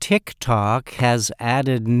TikTok has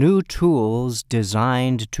added new tools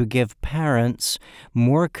designed to give parents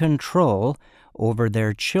more control over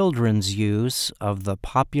their children's use of the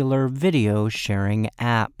popular video sharing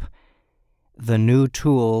app. The new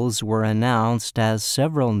tools were announced as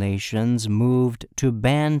several nations moved to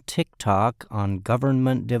ban TikTok on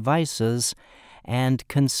government devices and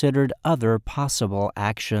considered other possible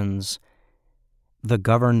actions. The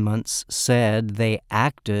governments said they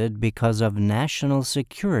acted because of national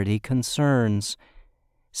security concerns.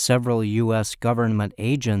 Several U.S. government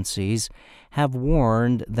agencies have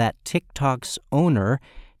warned that TikTok's owner,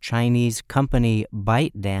 Chinese company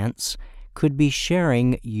ByteDance, could be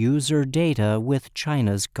sharing user data with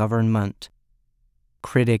China's government.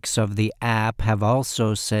 Critics of the app have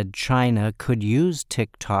also said China could use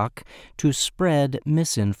TikTok to spread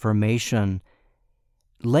misinformation.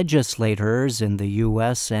 Legislators in the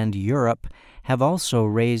U.S. and Europe have also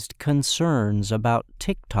raised concerns about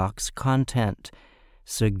TikTok's content,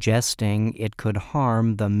 suggesting it could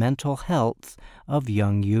harm the mental health of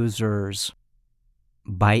young users.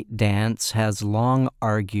 ByteDance has long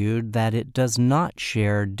argued that it does not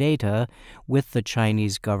share data with the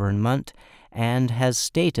Chinese government and has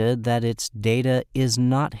stated that its data is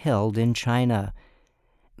not held in China.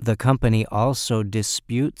 The company also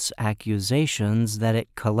disputes accusations that it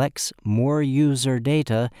collects more user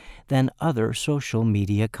data than other social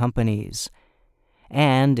media companies.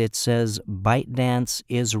 And it says ByteDance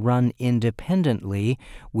is run independently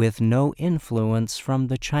with no influence from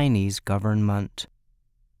the Chinese government.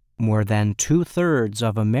 More than 2/3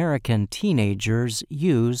 of American teenagers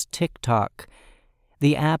use TikTok.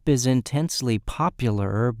 The app is intensely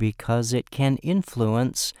popular because it can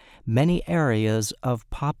influence many areas of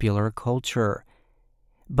popular culture.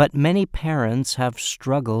 But many parents have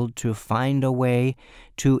struggled to find a way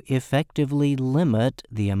to effectively limit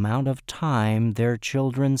the amount of time their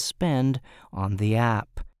children spend on the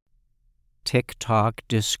app. TikTok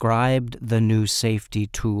described the new safety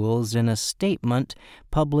tools in a statement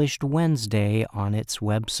published Wednesday on its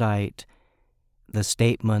website. The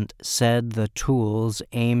statement said the tools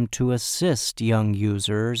aim to assist young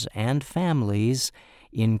users and families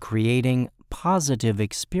in creating positive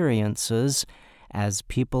experiences as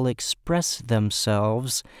people express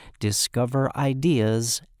themselves, discover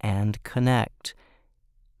ideas, and connect.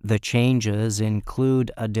 The changes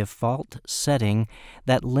include a default setting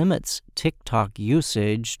that limits TikTok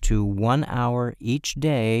usage to 1 hour each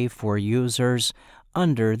day for users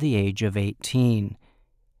under the age of 18.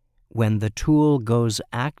 When the tool goes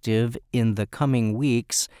active in the coming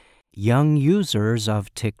weeks, young users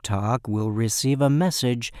of TikTok will receive a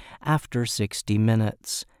message after 60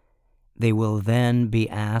 minutes. They will then be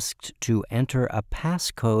asked to enter a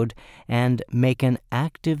passcode and make an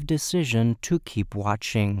active decision to keep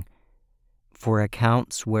watching. For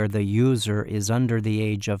accounts where the user is under the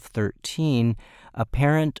age of 13, a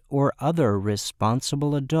parent or other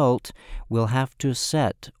responsible adult will have to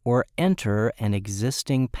set or enter an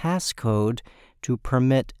existing passcode to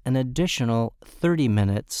permit an additional 30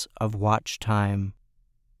 minutes of watch time.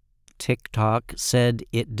 TikTok said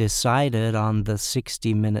it decided on the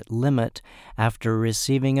 60-minute limit after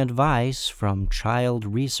receiving advice from child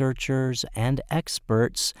researchers and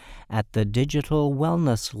experts at the Digital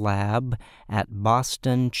Wellness Lab at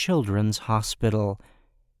Boston Children's Hospital.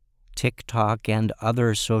 TikTok and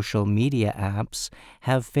other social media apps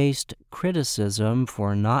have faced criticism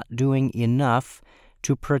for not doing enough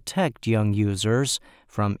to protect young users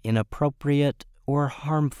from inappropriate or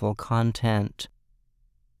harmful content.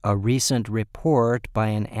 A recent report by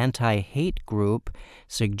an anti-hate group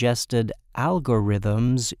suggested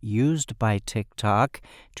algorithms used by TikTok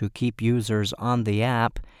to keep users on the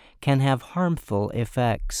app can have harmful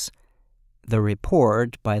effects. The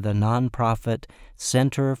report by the nonprofit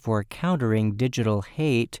Center for Countering Digital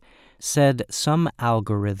Hate said some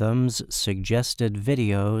algorithms suggested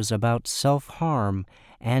videos about self-harm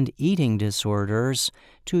and eating disorders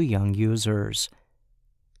to young users.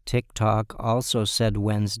 TikTok also said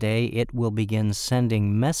Wednesday it will begin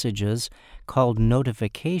sending messages called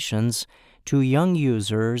notifications to young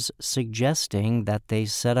users suggesting that they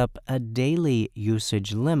set up a daily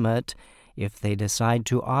usage limit if they decide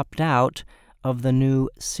to opt out of the new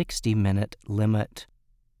 60-minute limit.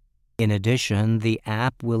 In addition, the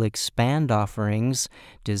app will expand offerings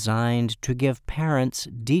designed to give parents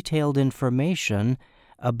detailed information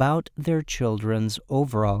about their children's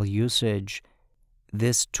overall usage.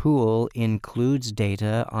 This tool includes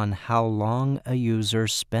data on how long a user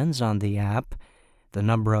spends on the app, the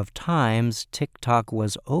number of times TikTok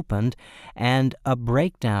was opened, and a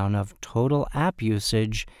breakdown of total app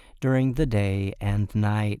usage during the day and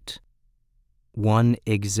night. One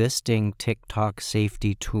existing TikTok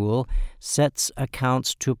safety tool sets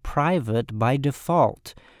accounts to private by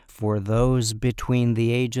default for those between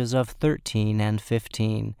the ages of 13 and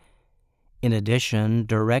 15. In addition,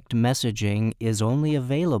 direct messaging is only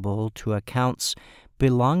available to accounts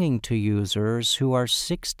belonging to users who are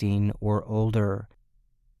 16 or older.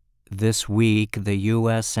 This week, the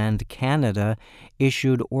U.S. and Canada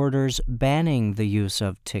issued orders banning the use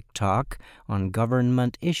of TikTok on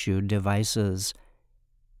government-issued devices.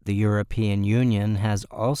 The European Union has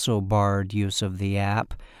also barred use of the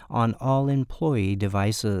app on all employee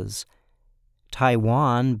devices.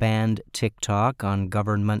 Taiwan banned TikTok on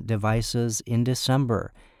government devices in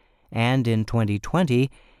December, and in 2020,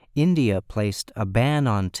 India placed a ban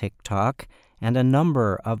on TikTok and a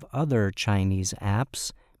number of other Chinese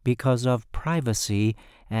apps because of privacy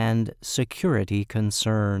and security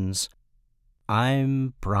concerns.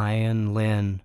 I'm Brian Lynn.